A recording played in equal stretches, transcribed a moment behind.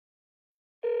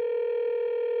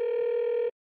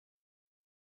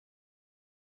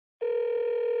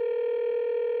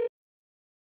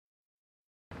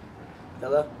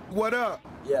Hello? What up?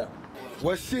 Yeah.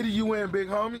 What city you in, big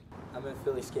homie? I'm in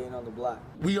Philly skating on the block.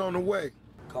 We on the way.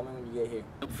 Call me when you get here.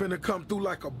 Finna come through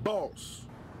like a boss.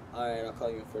 Alright, I'll call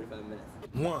you in 45 minutes.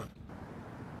 One.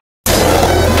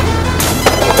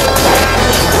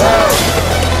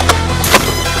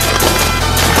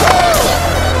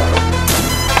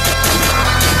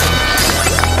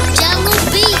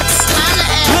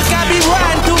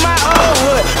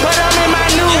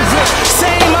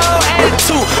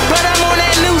 But I'm on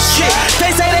that new shit.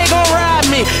 They say they gon' ride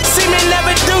me, see me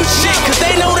never do shit, cause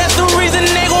they know that's the reason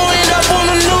they gon' end up on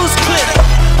the news clip.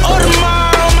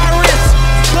 Audemars on my wrist,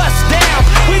 bust down.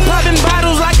 We poppin'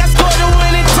 bottles like I scored a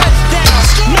winning touchdown.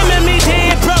 Remember me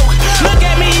dead broke, look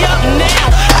at me up now.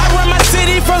 I run my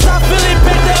city from South Philly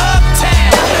back to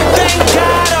Uptown. Thank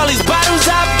God all these bottles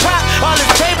I pop, all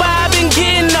this paper I've been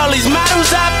getting, all these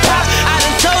models I pop. I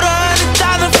done sold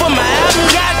 100,000 for my album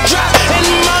got dropped. And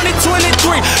I'm only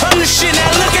 23, I'm the shit,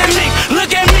 now look at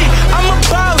me, I'm a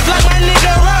boss like my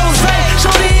nigga Rose.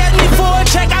 Shorty asked me for a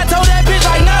check, I told that bitch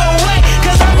like no way,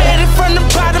 cause I made it from the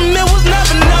bottom, it was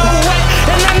never no way.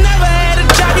 And I never had a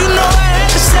job, you know I had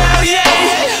to sell, yeah.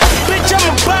 Bitch, I'm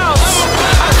a boss,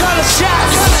 I call the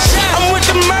shots, I'm with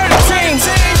the murder team,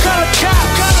 call the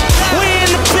cops, we in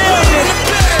the building,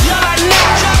 y'all are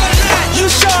not, you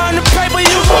showing the paper,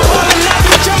 you gon' pull it out,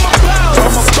 bitch, I'm a boss,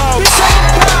 bitch,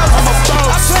 I'm a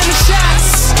boss, I play the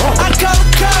shots, I call the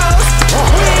cops,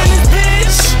 we in this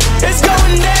bitch, it's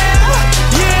going down,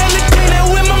 yeah, look at that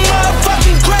with my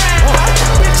motherfucking crown,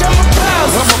 bitch, I'm a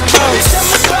boss, bitch, I'm a boss, bitch,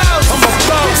 I'm a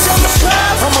boss, bitch, I'm a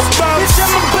boss, bitch, I'm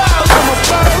a boss,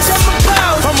 bitch, I'm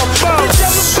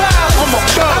a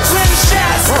boss, I play the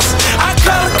shots, I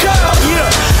call the cops,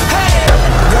 hey.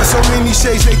 Got so many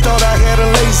shades, they thought I had a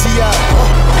lazy eye.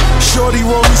 Shorty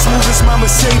roll me smooth as my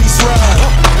Mercedes ride.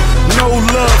 No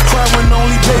love, cry when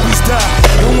only babies die.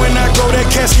 And when I go, that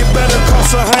casket better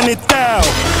cost 100,000.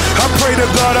 I pray to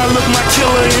God I look my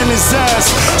killer in his eyes.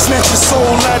 Snatch his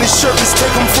soul out his shirt, let's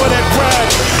take him for that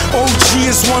ride. OG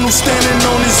is one who's standing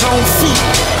on his own feet.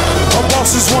 A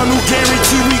boss is one who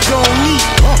guarantee we gon' meet.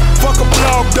 Fuck a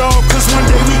blog dog, cause one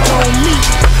day we gon' meet.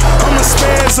 I'ma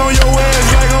spaz on your ass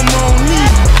like I'm on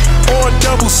knee. Or a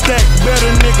double stack,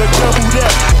 better nigga, double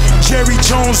that. Jerry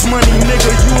Jones money,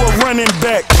 nigga, you a running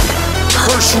back.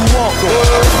 Herschel Walker,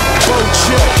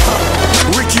 Bojack,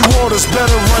 Ricky Waters,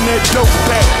 better run that dope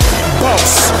back.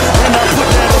 Boss, and I put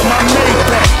that on my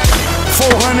Maybach.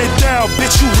 400 down,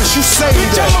 bitch, you wish you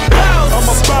saved that. I'm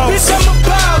a boss, bitch, I'm a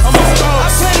boss, I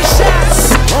play the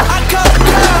shots, I call the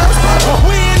cops,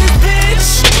 we in this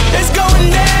bitch, it's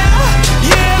going down,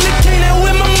 yeah, look at that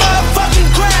with my motherfucking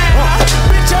crown,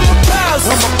 bitch, I'm a boss,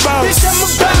 bitch, I'm a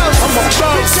boss, bitch, I'm a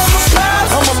boss, bitch,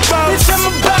 I'm a boss, bitch, I'm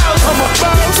a boss, bitch,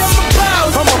 I'm a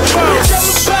boss,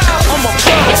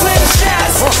 I play the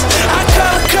shots, I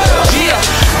call the cops, yeah,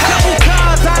 couple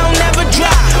cars I don't never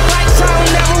drive, bikes I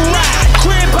don't never ride,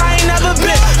 crib I ain't never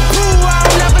been, pool I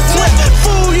don't never swim,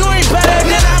 fool you ain't better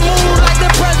than I move like the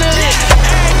president,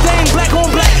 everything black on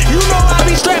black, you know I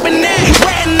be strapping that,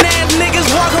 ratting ass niggas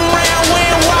walking around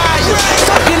wearing wires,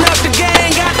 fucking up the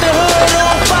gang, got the hood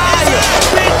on fire,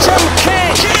 bitch I'm a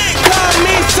king, call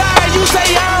me sire, you say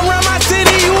I don't run my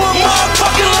city, you a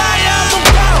motherfucking liar,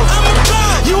 I'm a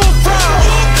boss, you a fraud,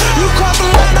 you cross the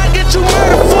line, I get you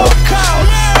murdered for a call,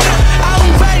 out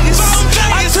in Vegas,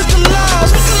 I took the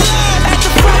loss, at the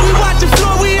fight we watch the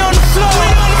floor, we on the floor,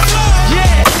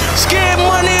 yeah, scared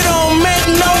money don't make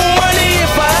no money,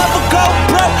 if I ever go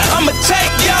broke, I'ma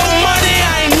take your money,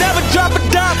 I ain't never drop a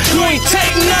dime, you ain't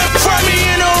take nothing from me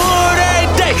in the hood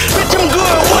every day, bitch I'm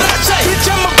good, what I say, bitch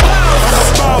I'm a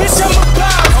boss, bitch I'm a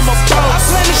boss, I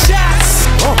play the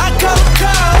shots, I call the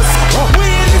cops, we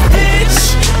in this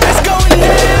bitch, it's going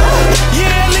down,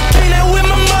 yeah, look at that with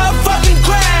my motherfucking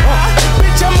crown,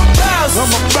 bitch I'm a boss,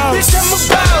 bitch I'm a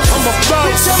boss,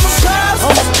 bitch I'm a boss.